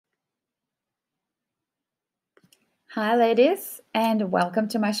Hi ladies, and welcome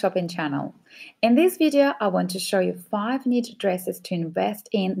to my shopping channel. In this video, I want to show you 5 knit dresses to invest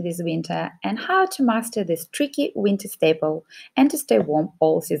in this winter and how to master this tricky winter staple and to stay warm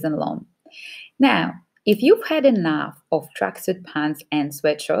all season long. Now, if you've had enough of tracksuit pants and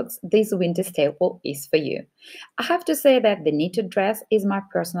sweatshirts, this winter staple is for you. I have to say that the knitted dress is my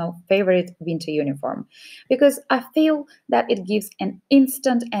personal favorite winter uniform because I feel that it gives an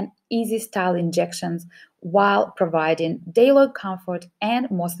instant and easy style injections while providing daily comfort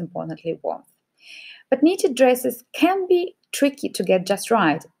and, most importantly, warmth. But knitted dresses can be tricky to get just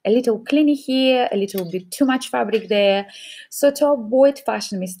right. A little cleany here, a little bit too much fabric there. So to avoid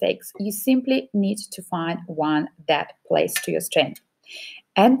fashion mistakes, you simply need to find one that plays to your strength.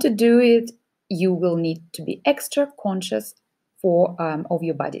 And to do it, you will need to be extra conscious of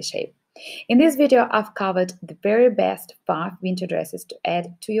your body shape. In this video, I've covered the very best 5 winter dresses to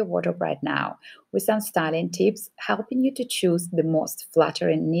add to your wardrobe right now, with some styling tips helping you to choose the most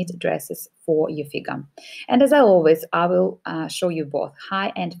flattering knit dresses for your figure. And as always, I will show you both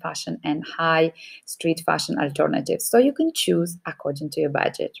high-end fashion and high street fashion alternatives, so you can choose according to your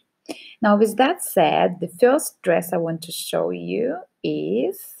budget. Now, with that said, the first dress I want to show you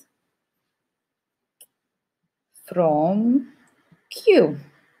is from Q.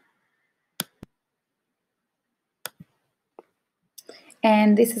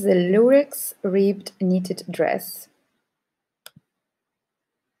 And this is a lurex ribbed knitted dress.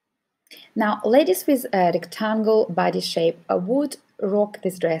 Now, ladies with a rectangle body shape would rock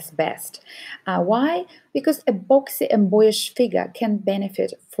this dress best. Why? Because a boxy and boyish figure can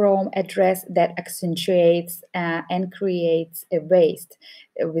benefit from a dress that accentuates and creates a waist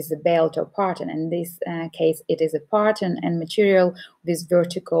with a belt or pattern. In this case, it is a pattern and material with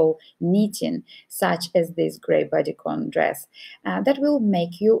vertical knitting, such as this grey bodycon dress, that will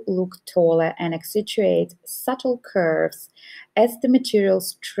make you look taller and accentuate subtle curves as the material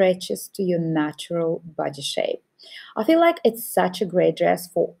stretches to your natural body shape. I feel like it's such a great dress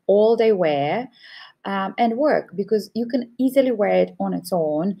for all-day wear and work, because you can easily wear it on its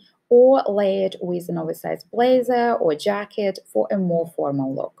own or lay it with an oversized blazer or jacket for a more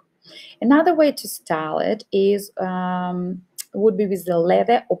formal look. Another way to style it is would be with the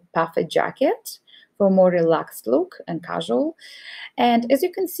leather or puffy jacket for a more relaxed look and casual. And as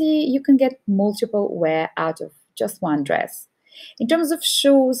you can see, you can get multiple wear out of just one dress. In terms of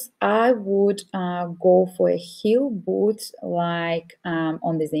shoes, I would go for a heel boot like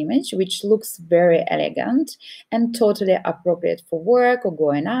on this image, which looks very elegant and totally appropriate for work or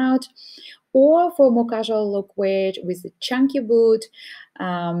going out, or for a more casual look with a chunky boot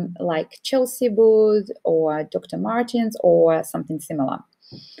like Chelsea boot or Dr. Martens or something similar.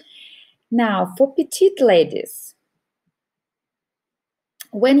 Now, for petite ladies,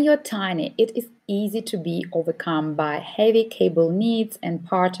 when you're tiny, it is easy to be overcome by heavy cable knits and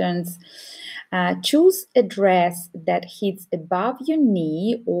patterns. Choose a dress that hits above your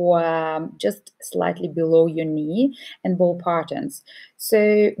knee or just slightly below your knee and bold patterns.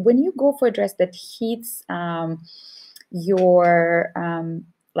 So when you go for a dress that hits your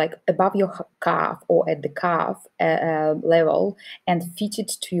like above your calf or at the calf level and fitted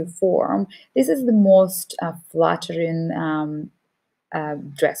to your form, this is the most flattering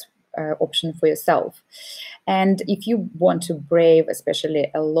dress option for yourself. And if you want to brave especially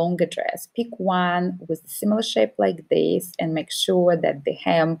a longer dress, pick one with a similar shape like this and make sure that the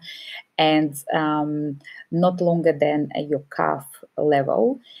hem ends not longer than your calf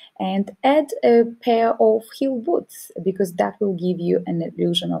level, and add a pair of heel boots, because that will give you an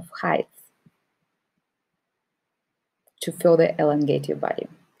illusion of height to further elongate your body.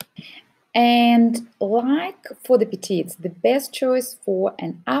 And like for the petites, the best choice for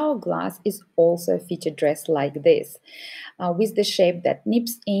an hourglass is also a fitted dress like this, with the shape that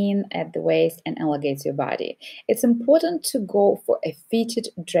nips in at the waist and elongates your body. It's important to go for a fitted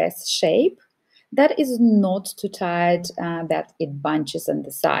dress shape that is not too tight, that it bunches on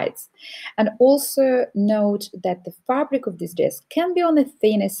the sides. And also note that the fabric of this dress can be on the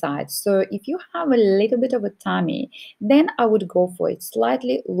thinner side. So if you have a little bit of a tummy, then I would go for a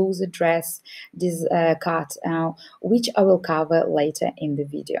slightly looser dress, this cut, which I will cover later in the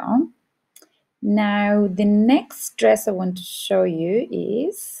video. Now, the next dress I want to show you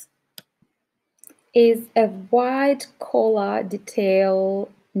is a wide collar detail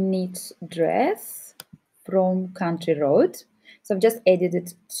knit dress from Country Road. So I've just added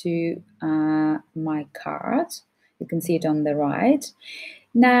it to my cart. You can see it on the right.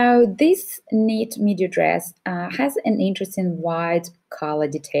 Now, this knit midi dress has an interesting wide collar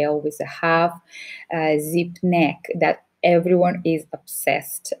detail with a half zip neck that everyone is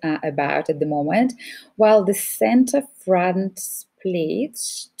obsessed about at the moment, while the center front split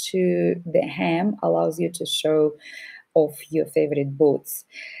to the hem allows you to show off your favorite boots.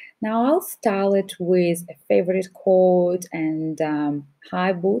 Now I'll style it with a favorite coat and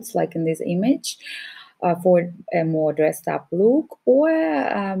high boots, like in this image, for a more dressed up look, or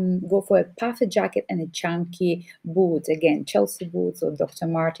go for a puffy jacket and a chunky boots, again, Chelsea boots or Dr.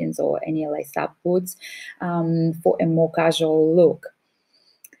 Martens or any lace up boots, for a more casual look.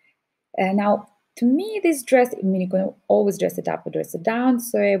 Now, to me, this dress, I mean, you can always dress it up or dress it down,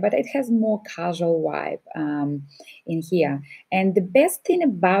 so, but it has more casual vibe in here. And the best thing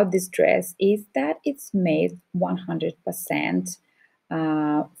about this dress is that it's made 100%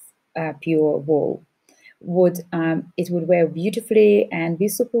 pure wool. It would wear beautifully and be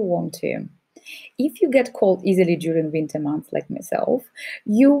super warm too. If you get cold easily during winter months like myself,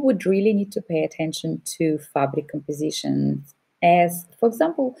 you would really need to pay attention to fabric composition. As, for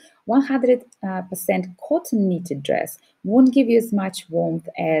example, 100% cotton knitted dress won't give you as much warmth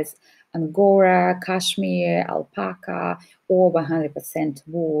as Angora, Cashmere, Alpaca, or 100%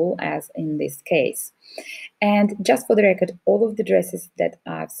 wool, as in this case. And just for the record, all of the dresses that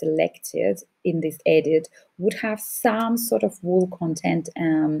I've selected in this edit would have some sort of wool content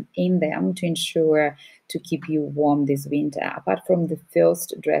in them to ensure to keep you warm this winter, apart from the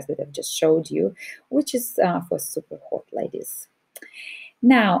first dress that I've just showed you, which is for super hot ladies.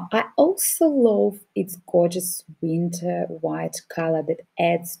 Now, I also love its gorgeous winter white color that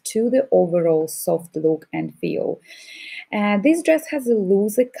adds to the overall soft look and feel. This dress has a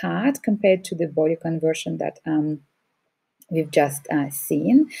looser cut compared to the bodycon version that we've just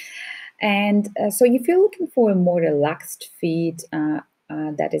seen. And so if you're looking for a more relaxed fit,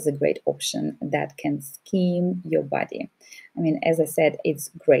 that is a great option that can scheme your body. I mean, as I said,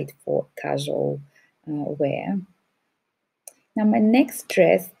 it's great for casual wear. Now, my next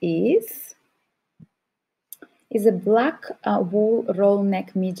dress is a black wool roll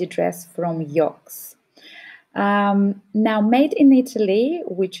neck midi dress from Yox. Now, made in Italy,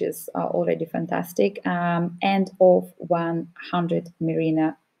 which is already fantastic, and of 100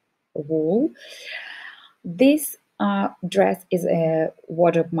 merino wool. This dress is a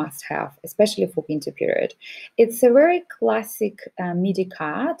wardrobe must-have, especially for winter period. It's a very classic midi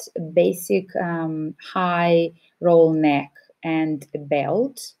cut, basic high roll neck and a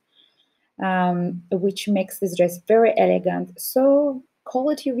belt, which makes this dress very elegant. So call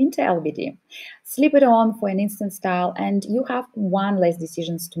it your winter LBD. Slip it on for an instant style, and you have one less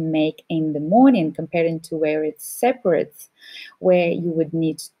decisions to make in the morning comparing to where it's separate, where you would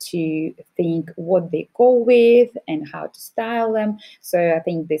need to think what they go with and how to style them. So I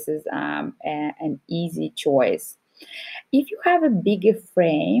think this is an easy choice. If you have a bigger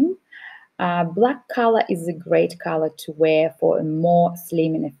frame, black color is a great color to wear for a more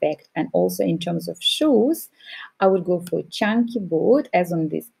slimming effect. And also in terms of shoes, I would go for a chunky boot, as on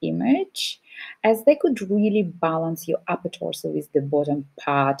this image, as they could really balance your upper torso with the bottom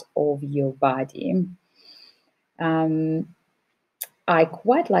part of your body. I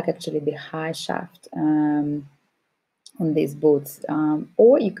quite like actually the high shaft on these boots,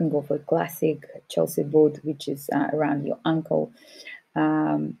 or you can go for a classic Chelsea boot, which is around your ankle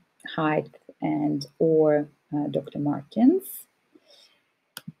height, and or Dr. Martens.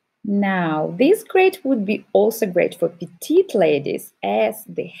 Now, this great would be also great for petite ladies, as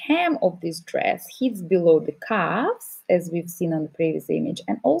the hem of this dress hits below the calves, as we've seen on the previous image,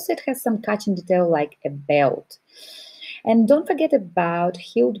 and also it has some catching detail like a belt. And don't forget about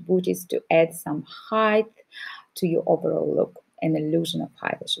heeled booties to add some height to your overall look, an illusion of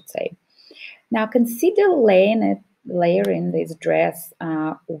height, I should say. Now, consider layering this dress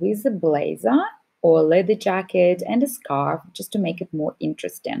with a blazer or a leather jacket and a scarf, just to make it more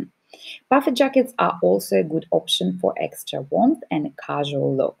interesting. Puffy jackets are also a good option for extra warmth and a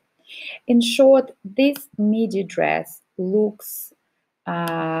casual look. In short, this midi dress looks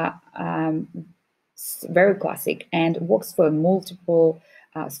very classic and works for a multitude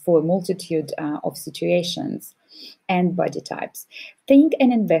of situations and body types. Think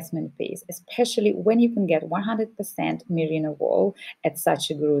an investment piece, especially when you can get 100% merino wool at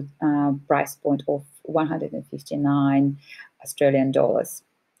such a good price point of 159 Australian dollars.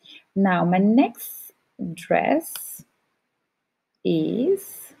 Now, my next dress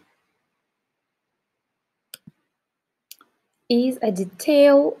is a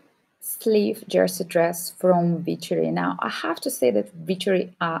detail sleeve jersey dress from Victory. Now, I have to say that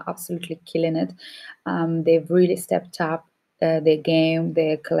Victory are absolutely killing it. They've really stepped up their game.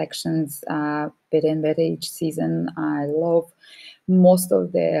 Their collections are better and better each season. I love most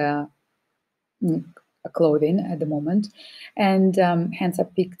of their clothing at the moment, and hence I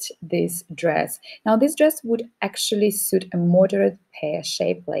picked this dress. Now this dress would actually suit a moderate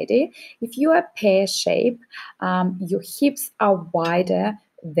pear-shaped lady. If you are pear-shaped, your hips are wider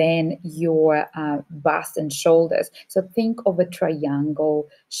than your bust and shoulders. So think of a triangle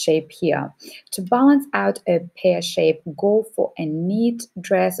shape here. To balance out a pear shape, go for a neat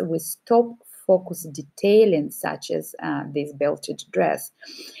dress with top focus detailing, such as this belted dress,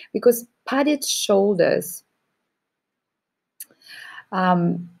 because padded shoulders,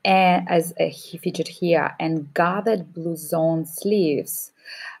 and as featured here, and gathered blue zone sleeves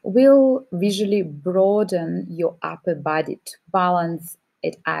will visually broaden your upper body to balance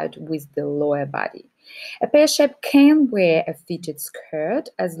it out with the lower body. A pear shape can wear a fitted skirt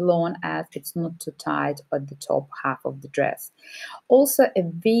as long as it's not too tight at the top half of the dress. Also, a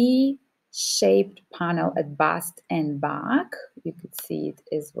V-shaped panel at bust and back, you could see it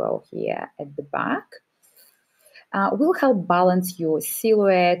as well here at the back, will help balance your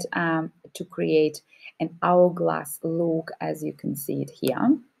silhouette to create an hourglass look, as you can see it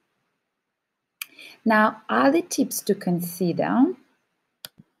here. Now, other tips to consider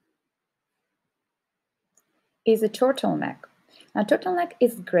is a turtleneck. Now, turtleneck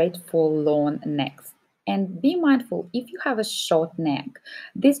is great for long necks. And be mindful, if you have a short neck,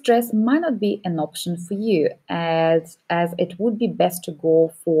 this dress might not be an option for you, as it would be best to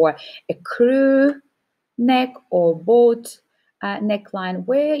go for a crew neck or boat neckline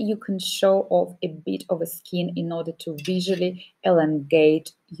where you can show off a bit of a skin in order to visually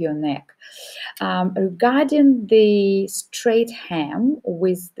elongate your neck. Regarding the straight hem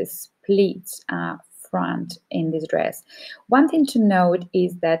with the split front in this dress, one thing to note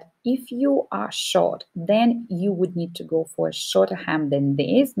is that if you are short, then you would need to go for a shorter hem than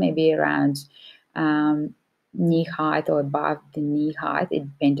this, maybe around knee height or above the knee height,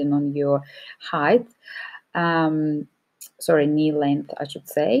 depending on your height. Sorry, knee length, I should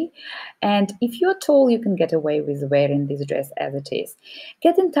say. And if you're tall, you can get away with wearing this dress as it is.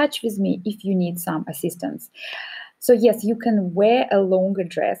 Get in touch with me if you need some assistance. So yes, you can wear a longer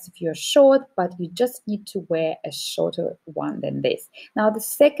dress if you're short, but you just need to wear a shorter one than this. Now, the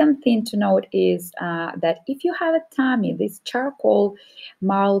second thing to note is that if you have a tummy, this charcoal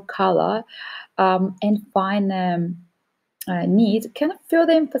marl color and fine need can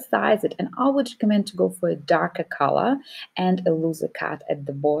further emphasize it, and I would recommend to go for a darker color and a looser cut at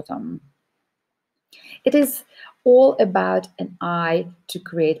the bottom. It is all about an eye to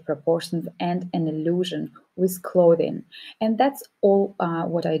create proportions and an illusion with clothing, and that's all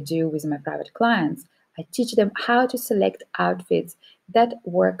what I do with my private clients. I teach them how to select outfits that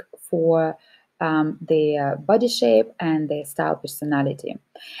work for their body shape and their style personality.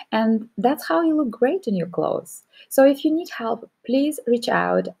 And that's how you look great in your clothes. So if you need help, please reach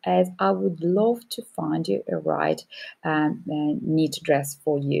out, as I would love to find you a right neat dress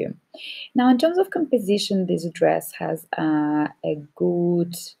for you. Now, in terms of composition, this dress has a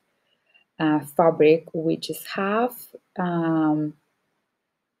good fabric, which is half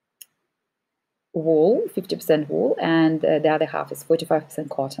wool, 50% wool, and the other half is 45%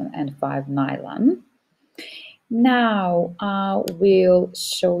 cotton and 5 nylon. Now I will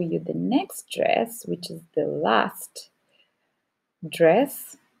show you the next dress, which is the last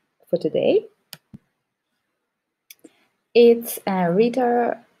dress for today. It's a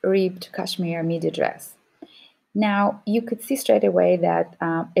Rita ribbed cashmere midi dress. Now, you could see straight away that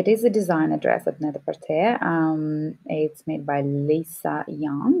it is a designer dress at Net-a-Porter. It's made by Lisa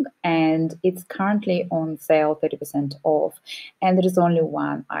Young, and it's currently on sale 30% off, and there is only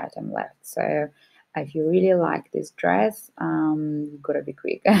one item left. So if you really like this dress, you've got to be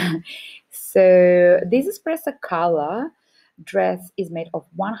quick. So this espresso color dress is made of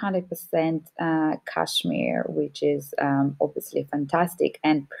 100% cashmere, which is obviously fantastic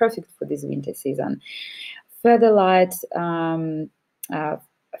and perfect for this winter season. Featherweight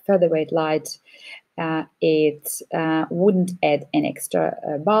light, it wouldn't add an extra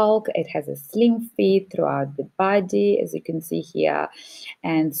bulk. It has a slim fit throughout the body, as you can see here,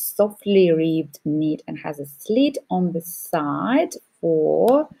 and softly ribbed knit, and has a slit on the side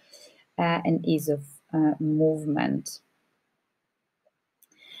for an ease of movement.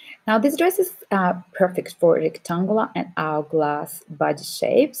 Now, this dress is perfect for rectangular and hourglass body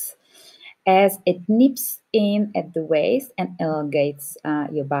shapes, as it nips in at the waist and elongates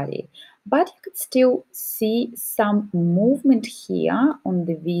your body. But you could still see some movement here on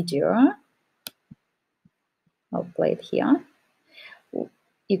the video. I'll play it here.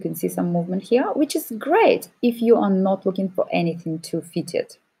 You can see some movement here, which is great if you are not looking for anything too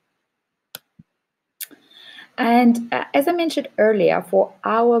fitted. And as I mentioned earlier, for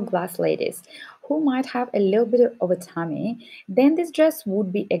hourglass ladies who might have a little bit of a tummy, then this dress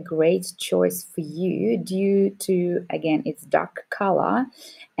would be a great choice for you due to, again, its dark color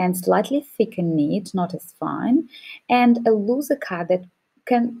and slightly thicker knit, not as fine, and a looser cut that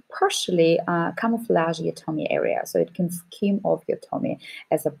can partially camouflage your tummy area, so it can skim off your tummy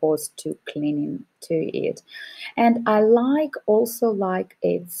as opposed to clinging to it. And I like its you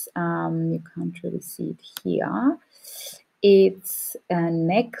can't really see it here, its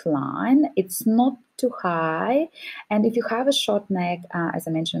neckline. It's not too high, and if you have a short neck, as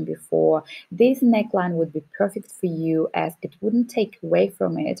I mentioned before, this neckline would be perfect for you, as it wouldn't take away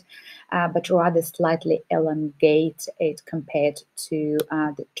from it, but rather slightly elongate it compared to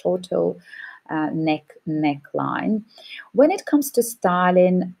the total neckline. When it comes to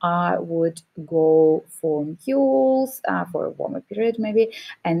styling, I would go for mules for a warmer period maybe,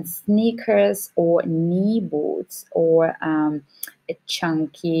 and sneakers or knee boots, or a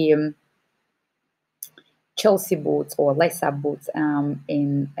chunky Chelsea boots or lace-up boots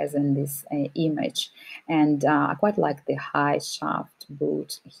in as in this image. And I quite like the high shaft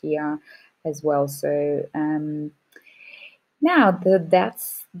boot here as well. So now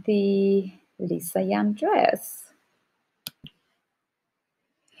that's the Lisa Yan dress.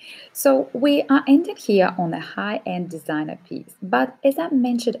 So we are ending here on a high-end designer piece, but as I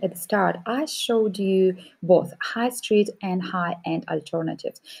mentioned at the start, I showed you both high street and high-end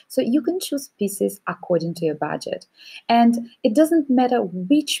alternatives. So you can choose pieces according to your budget. And it doesn't matter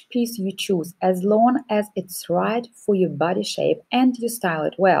which piece you choose, as long as it's right for your body shape and you style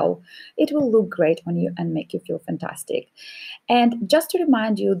it well, it will look great on you and make you feel fantastic. And just to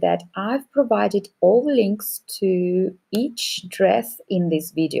remind you that I've provided all the links to each dress in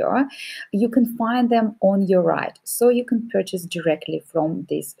this video. You can find them on your right, so you can purchase directly from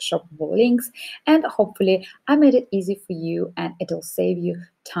these shoppable links. And hopefully I made it easy for you and it'll save you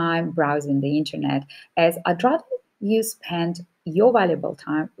time browsing the internet, as I'd rather you spend your valuable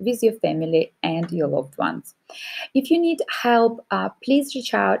time with your family and your loved ones. If you need help, please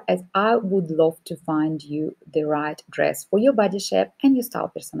reach out, as I would love to find you the right dress for your body shape and your style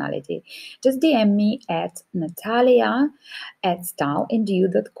personality. Just DM me at Natalia at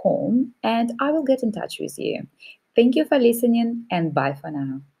styleandyou.com and I will get in touch with you. Thank you for listening, and bye for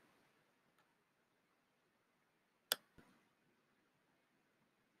now.